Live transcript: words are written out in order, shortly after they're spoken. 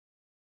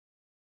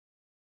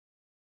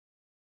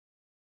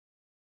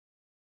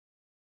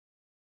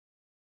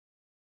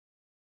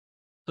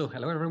So,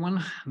 hello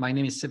everyone. My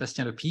name is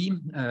Sébastien Lepie.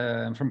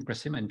 I'm from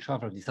CRESIM. I'm in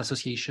charge of this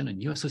association, a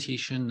new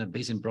association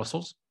based in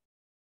Brussels.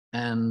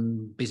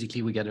 And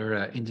basically, we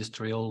gather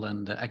industrial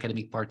and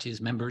academic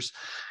parties, members,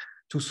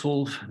 to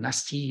solve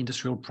nasty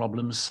industrial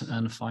problems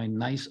and find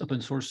nice open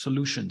source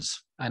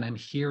solutions. And I'm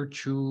here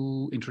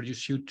to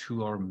introduce you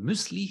to our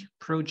MUESLLI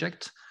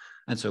project.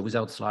 And so,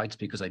 without slides,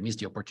 because I missed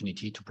the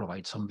opportunity to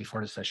provide some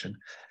before the session.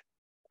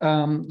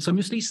 So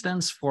MUESLLI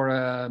stands for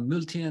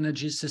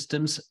MultiEnergy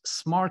Systems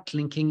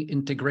Smartlinking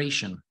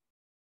Integration.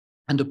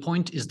 And the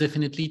point is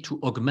definitely to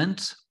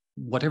augment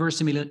whatever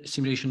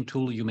simulation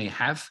tool you may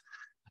have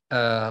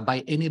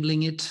by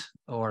enabling it,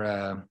 or,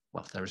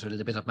 well, there's a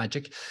little bit of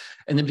magic,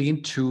 enabling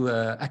it to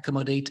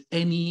accommodate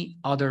any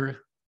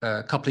other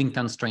coupling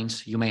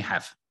constraints you may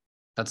have.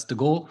 That's the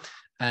goal.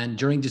 And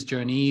during this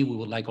journey, we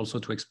would like also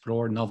to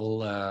explore novel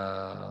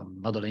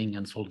modeling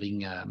and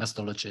solving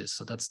methodologies.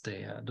 So that's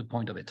the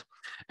point of it.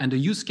 And the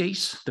use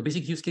case, the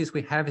basic use case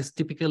we have is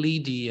typically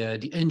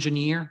the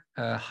engineer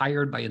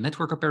hired by a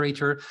network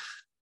operator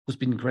who's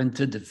been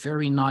granted a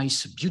very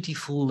nice,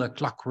 beautiful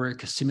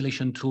clockwork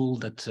simulation tool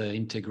that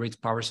integrates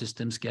power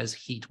systems, gas,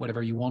 heat,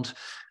 whatever you want,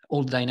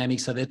 all the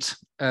dynamics of it.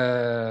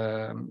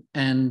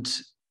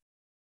 And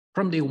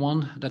from day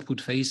one, that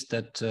would face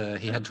that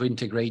he had to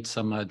integrate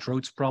some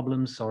drought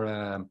problems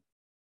or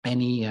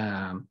any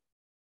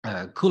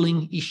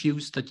cooling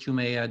issues that you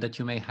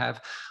may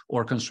have,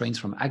 or constraints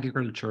from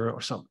agriculture,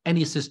 or so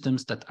any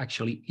systems that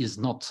actually is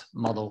not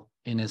modeled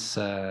in his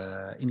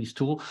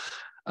tool.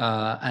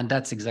 And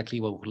that's exactly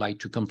what we would like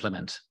to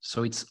complement.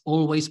 So it's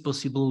always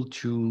possible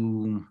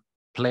to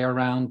play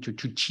around, to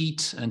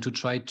cheat, and to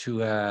try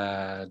to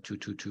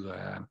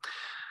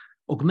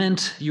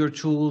augment your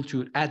tool,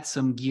 to add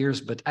some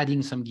gears, but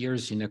adding some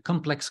gears in a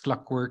complex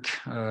clockwork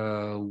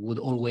would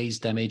always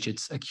damage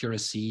its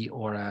accuracy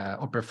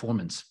or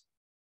performance.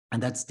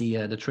 And that's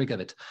the trick of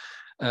it.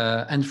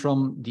 And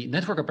from the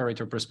network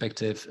operator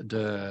perspective,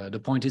 the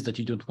point is that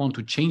you don't want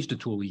to change the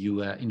tool.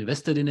 You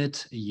invested in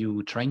it,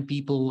 you trained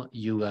people,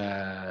 you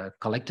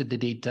collected the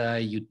data,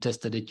 you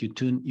tested it, you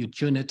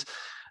tune it.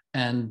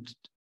 And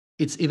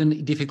it's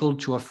even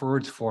difficult to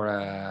afford for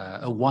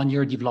a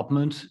one-year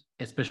development,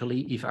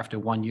 especially if after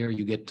 1 year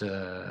you get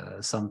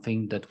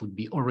something that would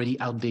be already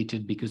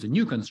outdated because the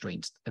new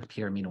constraints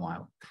appear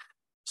meanwhile.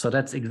 So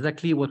that's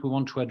exactly what we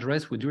want to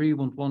address. We really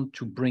want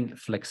to bring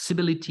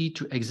flexibility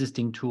to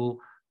existing tool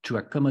to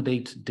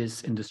accommodate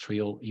this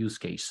industrial use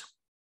case.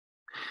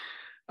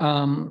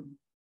 And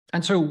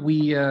so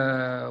we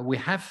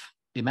have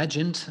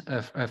imagined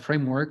a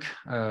framework.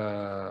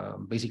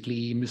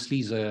 Basically, MUESLLI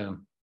is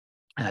an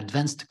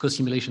advanced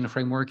co-simulation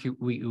framework,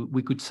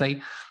 we could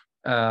say,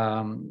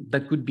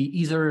 that could be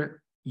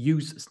either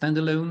used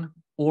standalone,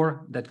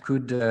 or that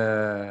could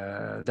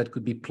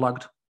be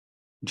plugged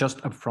just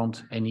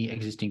upfront any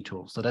existing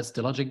tool. So that's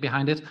the logic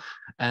behind it.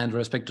 And with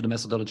respect to the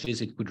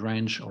methodologies, it could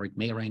range, or it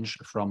may range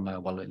from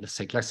well, let's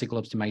say classical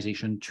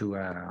optimization to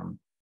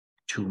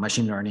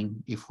machine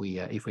learning. If we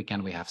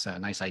can, we have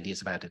some nice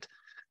ideas about it.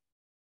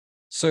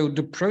 So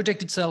the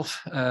project itself,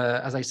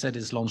 as I said,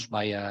 is launched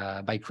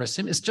by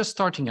CRESIM. It's just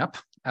starting up.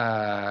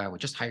 We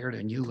just hired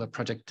a new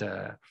project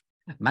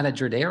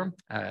manager there,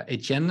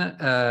 Etienne.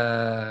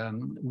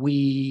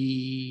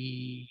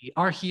 We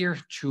are here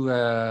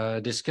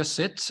to discuss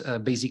it,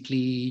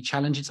 basically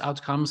challenge its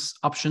outcomes,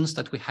 options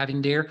that we have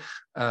in there,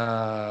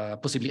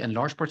 possibly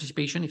enlarge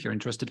participation if you're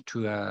interested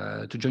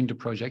to join the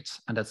project.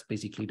 And that's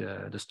basically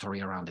the story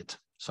around it.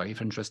 So if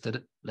you're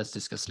interested, let's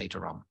discuss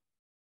later on.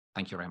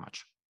 Thank you very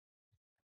much.